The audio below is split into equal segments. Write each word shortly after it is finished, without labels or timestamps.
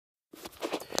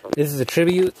This is a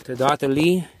tribute to Dr.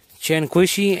 Lee, Chen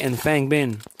Quishi, and Fang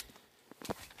Bin.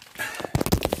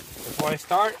 Before I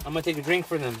start, I'm gonna take a drink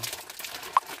for them.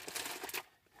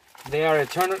 They are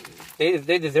eternal.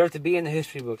 They deserve to be in the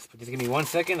history books. But just give me 1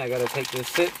 second. I gotta take this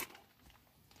sip.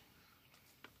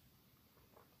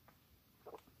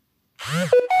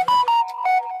 Of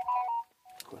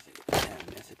course, I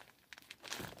can't miss it.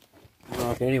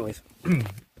 Okay, anyways.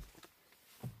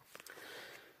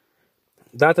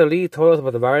 Dr. Lee told us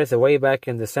about the virus way back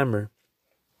in December.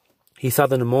 He saw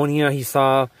the pneumonia. He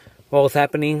saw what was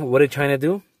happening. What did China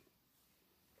do?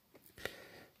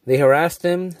 They harassed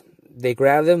him. They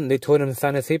grabbed him. They told him to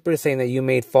sign a paper saying that you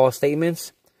made false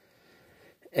statements.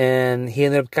 And he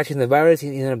ended up catching the virus. He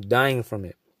ended up dying from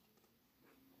it.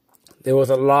 There was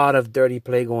a lot of dirty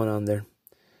play going on there.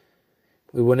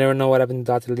 We will never know what happened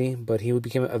to Dr. Lee, but he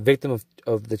became a victim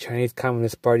of the Chinese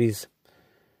Communist Party's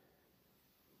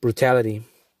brutality.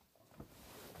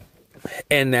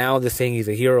 And now they're saying he's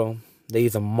a hero, that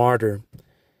he's a martyr.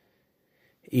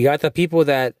 You got the people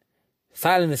that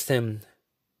silenced him,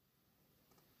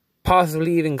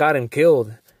 possibly even got him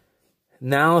killed,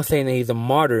 now saying that he's a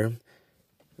martyr,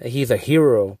 that he's a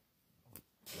hero.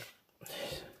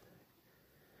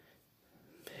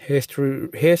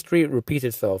 History repeats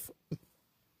itself.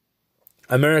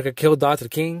 America killed Dr.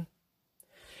 King.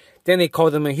 Then they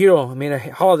called him a hero, made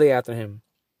a holiday after him.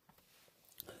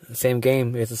 Same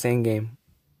game. It's the same game.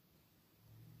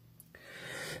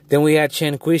 Then we had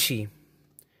Chen Quishi,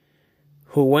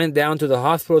 who went down to the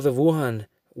hospitals of Wuhan.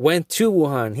 Went to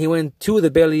Wuhan. He went to the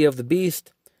belly of the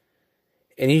beast.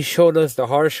 And he showed us the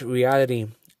harsh reality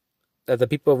that the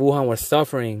people of Wuhan were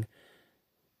suffering.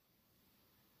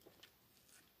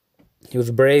 He was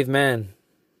a brave man.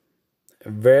 A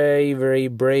very, very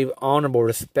brave, honorable,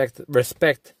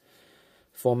 respectful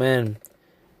man.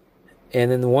 And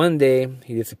then one day,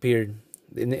 he disappeared.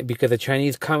 Because the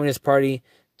Chinese Communist Party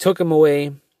took him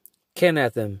away,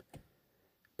 kidnapped him.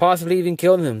 Possibly even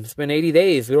killed him. It's been 80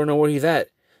 days. We don't know where he's at.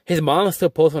 His mom still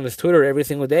posts on his Twitter every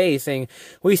single day saying,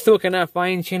 we still cannot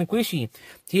find Chen Quishi.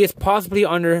 He is possibly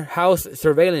under house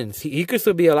surveillance. He could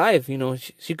still be alive. You know,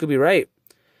 she could be right.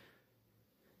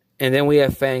 And then we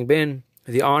have Fang Bin,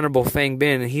 the Honorable Fang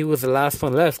Bin. He was the last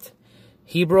one left.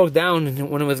 He broke down in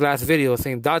one of his last videos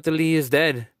saying, Dr. Lee is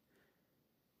dead.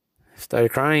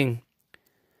 Started crying.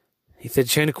 He said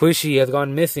Chen Quishi has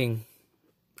gone missing.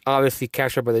 Obviously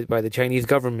captured by the Chinese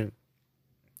government.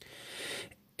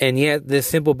 And yet this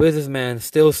simple businessman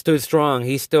still stood strong.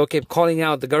 He still kept calling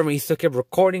out the government. He still kept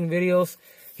recording videos.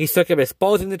 He still kept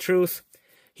exposing the truth.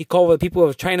 He called for the people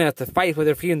of China to fight for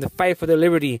their freedom, to fight for their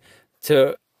liberty,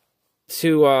 to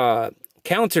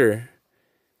counter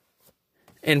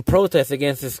and protest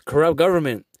against this corrupt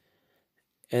government.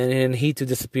 And then he too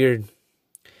disappeared.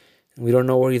 We don't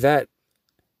know where he's at.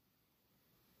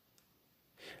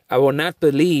 I will not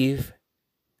believe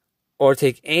or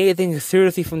take anything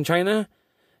seriously from China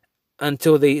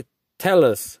until they tell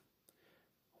us,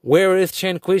 where is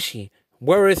Chen Quishi?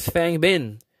 Where is Fang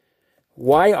Bin?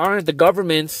 Why aren't the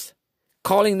governments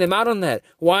calling them out on that?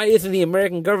 Why isn't the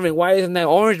American government, why isn't that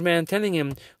orange man telling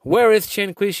him, where is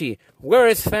Chen Quishi? Where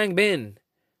is Fang Bin?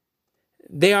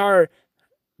 They are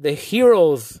the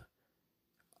heroes.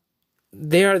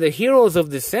 They are the heroes of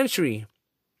this century.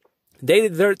 They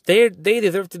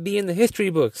deserve to be in the history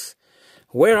books.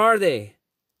 Where are they?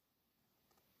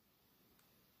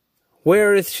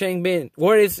 Where is Fang Bin?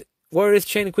 Where is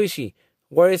Chen Quishi?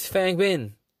 Where is Fang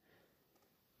Bin?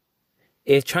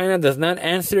 If China does not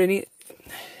answer any,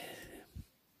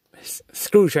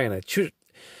 screw China.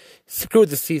 Screw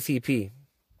the CCP.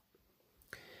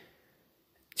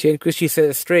 Chen Quishi said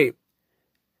it straight.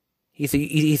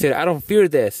 He said, I don't fear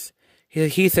this.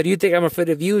 He said, you think I'm afraid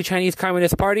of you, Chinese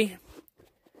Communist Party?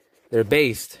 They're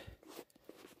based.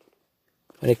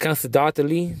 When it comes to Dr.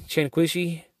 Lee, Chen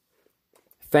Quishi,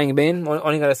 Fang Bin,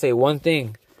 only gotta say one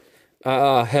thing.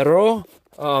 Hero,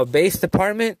 base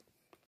department,